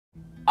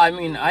I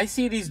mean, I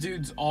see these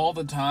dudes all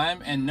the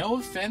time, and no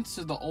offense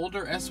to the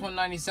older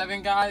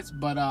S197 guys,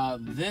 but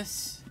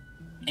this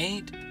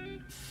ain't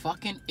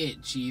fucking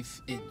it,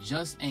 Chief. It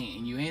just ain't,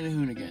 and you ain't a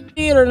hoonigan.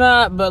 See it or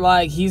not, but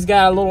like, he's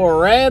got a little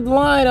red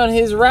line on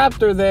his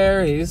Raptor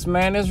there. This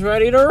man is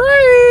ready to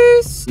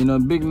race. You know,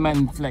 big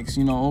man flex,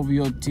 you know, over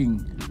your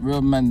thing.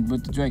 Real man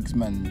with the Drakes,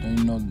 man.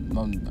 You know,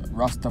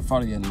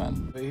 Rastafarian,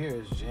 man. But here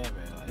is jamming.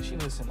 Like, she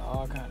listen to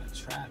all kind of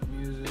trap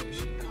music.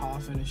 She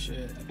coughing and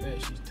shit. I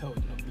bet she's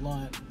toting a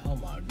blunt. Oh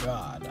my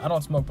God. I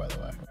don't smoke, by the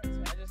way.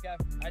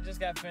 I just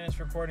got finished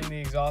recording the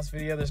exhaust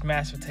video. There's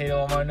mashed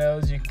potato on my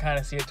nose. You can kind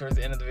of see it towards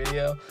the end of the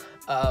video.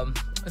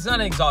 It's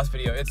not an exhaust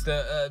video. It's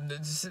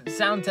the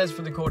sound test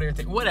for the cold air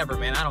thing. Whatever,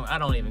 man. I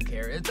don't even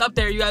care. It's up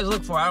there. You guys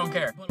look for it. I don't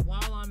care. But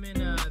while I'm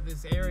in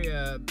this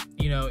area,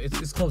 you know,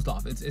 it's closed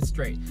off. It's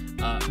straight.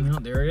 You know,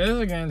 there it is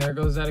again. There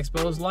goes that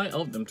exposed light.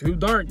 Oh, them too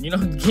dark. You know,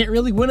 you can't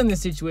really win in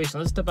this situation.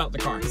 Let's step out the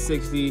car.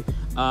 60,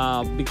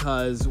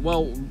 because,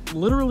 well,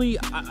 literally,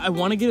 I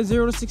want to get a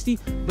 0 to 60,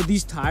 but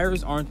these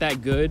tires aren't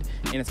that good,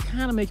 and it's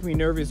kind of making me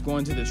nervous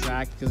going to the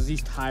track because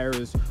these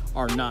tires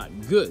are not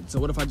good. So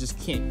what if I just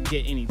can't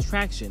get any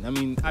traction? I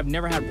mean, I've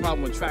never had a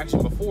problem with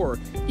traction before,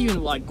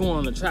 even like going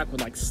on the track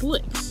with like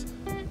slicks.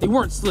 They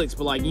weren't slicks,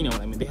 but like, you know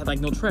what I mean? They had like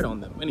no tread on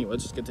them. Anyway,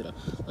 let's just get to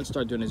let's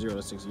start doing a 0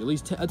 to 60, at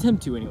least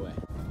attempt to anyway.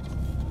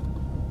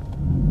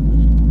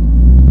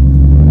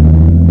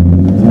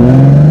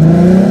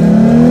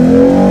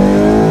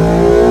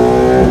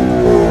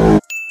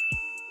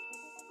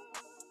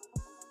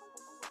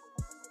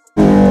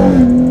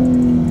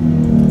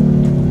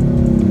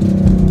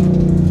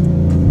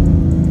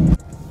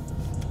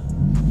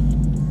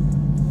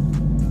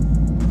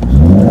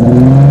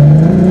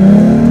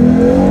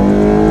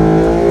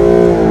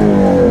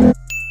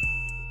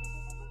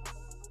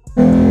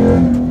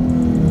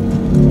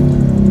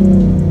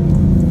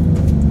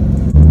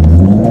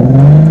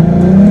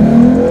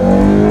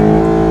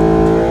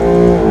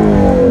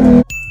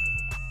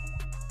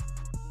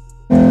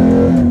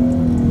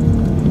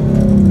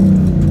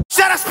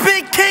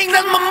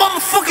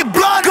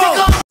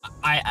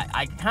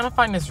 I kind of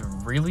find this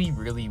really,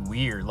 really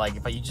weird. Like,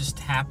 if you just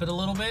tap it a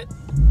little bit.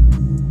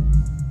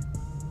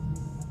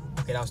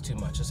 Okay, that was too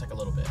much. Just like a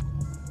little bit.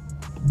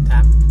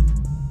 Tap.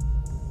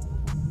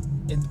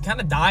 It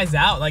kind of dies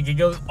out. Like, it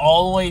goes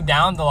all the way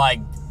down to like,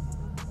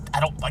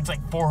 it's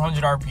like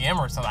 400 RPM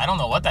or something. I don't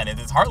know what that is.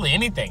 It's hardly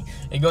anything.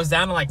 It goes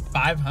down to like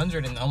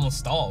 500 and almost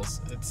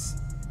stalls. It's...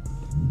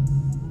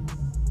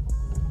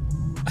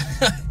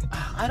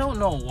 I don't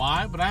know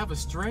why, but I have a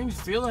strange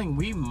feeling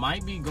we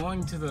might be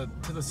going to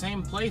the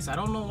same place. I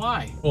don't know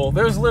why. Well,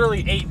 there's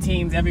literally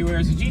 18s everywhere.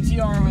 There's a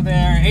GTR over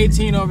there,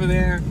 18 over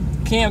there,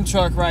 cam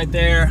truck right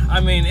there. I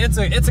mean, it's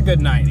a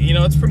good night. You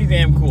know, it's pretty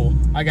damn cool.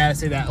 I gotta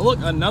say that. Look,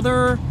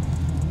 another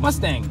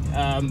Mustang.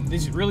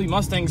 These really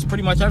Mustangs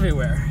pretty much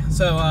everywhere.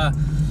 So,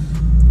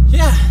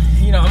 yeah,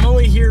 you know, I'm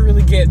only here to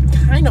really get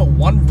kind of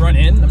one run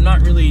in. I'm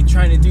not really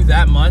trying to do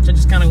that much. I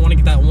just kind of want to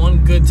get that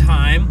one good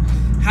time.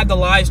 Had the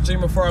live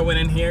stream before I went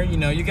in here. You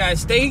know, you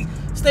guys stay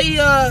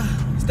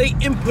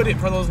inputted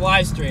for those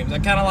live streams. I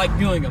kind of like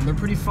doing them. They're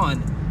pretty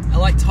fun. I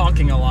like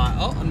talking a lot.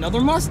 Oh, another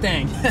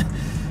Mustang.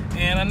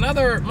 And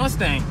another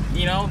Mustang.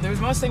 You know,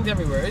 there's Mustangs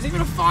everywhere. There's even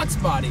a Fox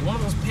body. One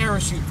of those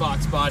parachute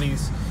Fox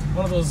bodies.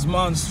 One of those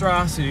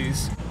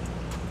monstrosities.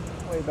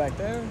 Way back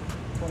there.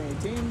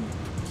 2018.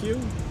 Q.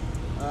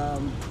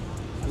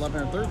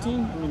 11 or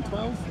 13. I mean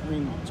 12. I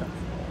mean,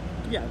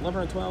 yeah,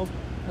 11 or 12.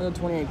 Another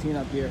 2018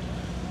 up here.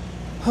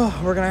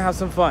 We're gonna have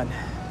some fun.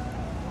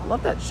 I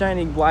love that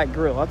shiny black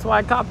grill. That's why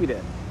I copied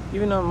it.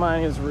 Even though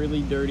mine is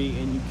really dirty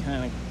and you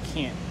kind of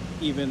can't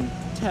even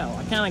tell.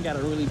 I kind of got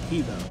to really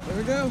pee though. There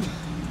we go.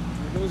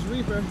 There goes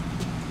Reaper.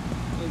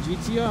 And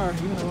GTR,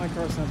 even though my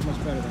car sounds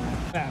much better than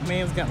that. That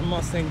man's got a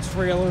Mustang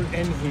trailer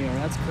in here.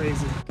 That's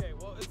crazy. Okay,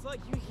 well, it's like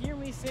you hear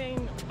me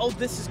saying, oh,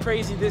 this is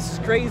crazy, this is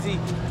crazy.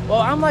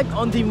 Well, I'm like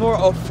on the more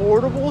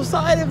affordable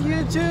side of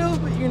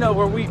YouTube, you know,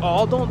 where we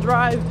all don't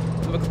drive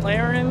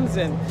McLarens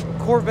and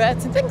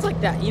Corvettes and things like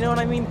that, you know what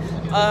I mean?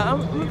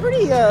 I'm a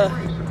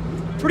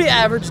pretty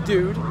average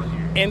dude,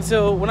 and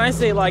so when I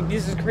say like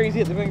this is crazy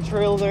at the big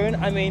trailer in,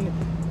 I mean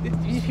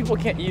these people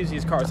can't use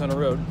these cars on the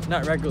road,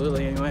 not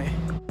regularly anyway.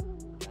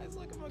 Guys,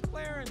 look at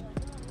McLaren.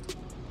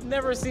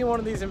 Never seen one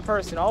of these in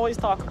person. Always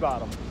talk about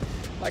them.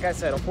 Like I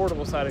said,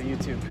 affordable side of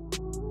YouTube.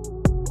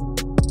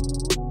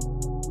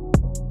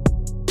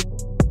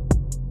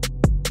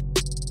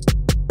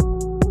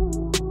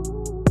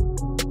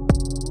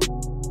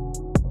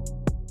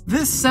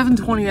 This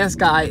 720S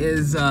guy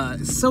is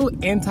so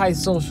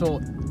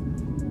antisocial.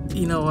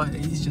 You know what?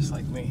 He's just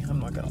like me. I'm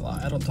not gonna lie.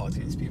 I don't talk to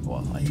these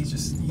people. He's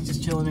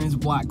just chilling in his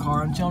black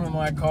car. I'm chilling in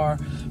my car.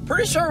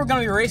 Pretty sure we're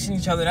gonna be racing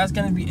each other. That's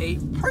gonna be a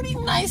pretty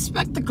nice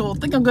spectacle. I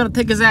think I'm gonna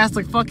take his ass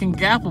like fucking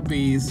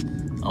Gapplebee's.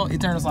 Oh, he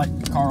turned his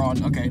like car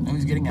on. Okay, now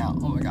he's getting out.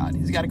 Oh my god,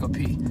 he's gotta go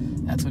pee.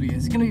 That's what he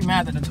is. He's gonna be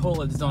mad that the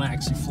toilets don't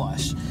actually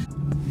flush.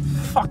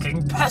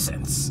 Fucking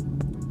peasants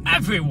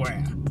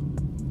everywhere.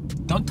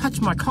 Don't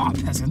touch my car,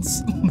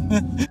 peasants.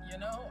 You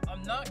know,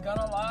 I'm not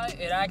gonna lie,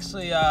 it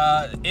actually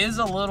is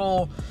a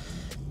little...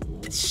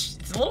 It's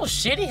a little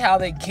shitty how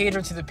they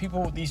cater to the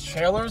people with these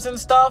trailers and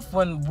stuff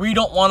when we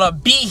don't want to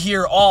be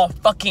here all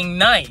fucking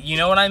night. You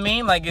know what I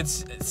mean? Like,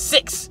 it's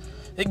 6.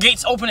 The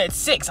gates open at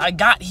 6. I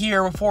got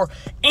here before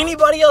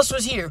anybody else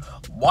was here.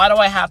 Why do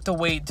I have to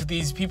wait till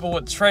these people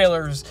with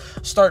trailers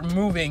start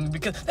moving?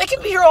 Because they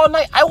can be here all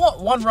night. I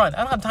want one run. I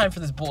don't have time for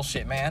this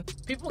bullshit, man.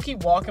 People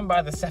keep walking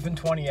by the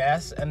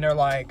 720S and they're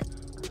like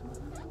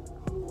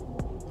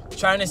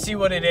trying to see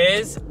what it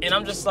is, and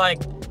I'm just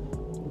like,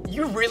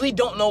 you really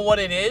don't know what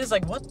it is?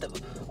 Like, what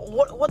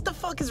the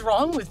fuck is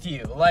wrong with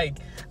you? Like,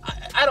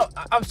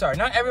 I'm sorry,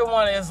 not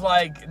everyone is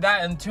like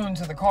that in tune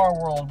to the car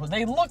world, but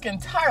they look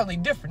entirely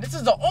different. This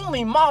is the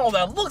only model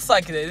that looks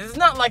like it is. It's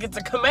not like it's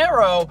a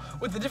Camaro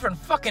with a different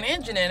fucking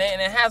engine in it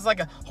and it has like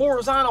a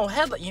horizontal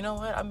headlight. You know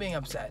what? I'm being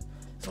upset.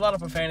 There's a lot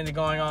of profanity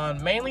going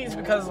on. Mainly it's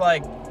because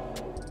like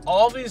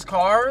all these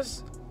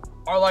cars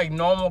are like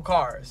normal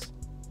cars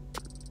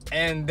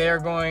and they're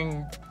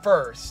going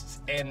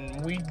first.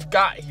 And we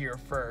got here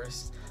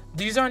first.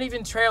 These aren't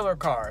even trailer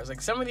cars.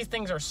 Like, some of these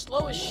things are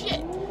slow as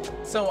shit.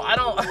 So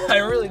I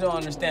really don't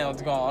understand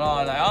what's going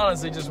on. I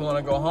honestly just want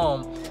to go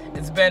home.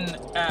 It's been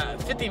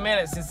 50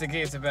 minutes since the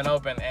gates have been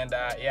open, and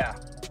yeah,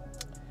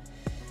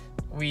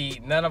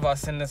 none of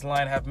us in this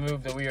line have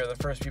moved, and we are the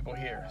first people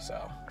here.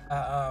 So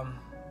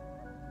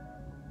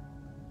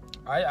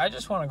I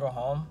just want to go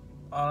home,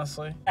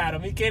 honestly.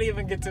 Adam, he can't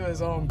even get to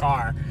his own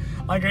car.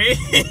 Like, this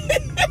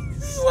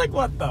is like,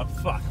 what the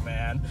fuck,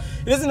 man?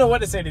 He doesn't know what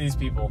to say to these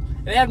people.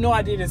 And they have no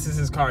idea this is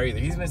his car either.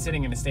 He's been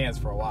sitting in the stands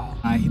for a while.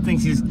 He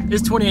thinks his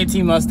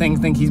 2018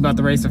 Mustang think he's about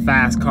to race a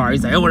fast car.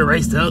 He's like, I want to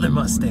race the other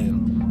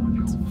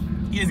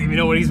Mustang. He doesn't even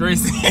know what he's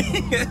racing.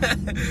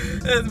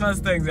 There's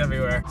Mustangs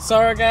everywhere.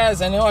 Sorry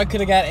guys, I know I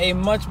could have got a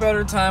much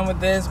better time with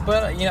this,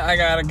 but you know, I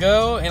gotta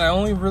go, and I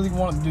only really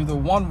wanted to do the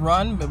one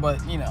run,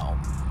 but you know,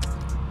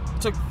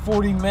 it took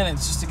 40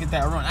 minutes just to get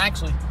that run.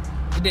 Actually,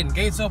 it didn't.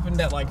 Gates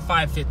opened at like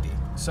 5:50.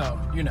 So,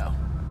 you know.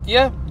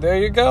 Yeah, there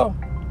you go.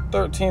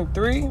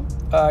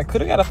 13.3. I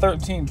could have got a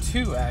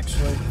 13.2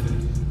 actually.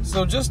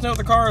 So just know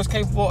the car is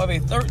capable of a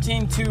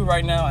 13.2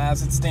 right now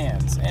as it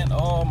stands. And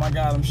oh my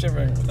god, I'm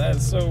shivering. That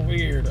is so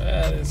weird.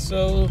 That is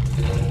so...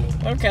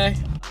 Okay.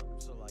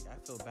 So like, I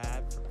feel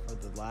bad for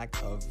the lack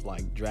of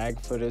like drag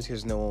footage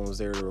because no one was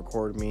there to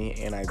record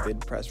me, and I did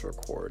press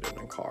record in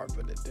the car,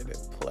 but it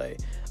didn't play.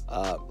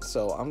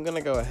 So I'm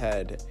gonna go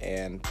ahead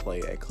and play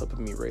a clip of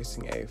me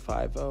racing a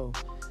 5.0.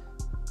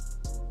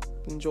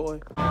 Enjoy.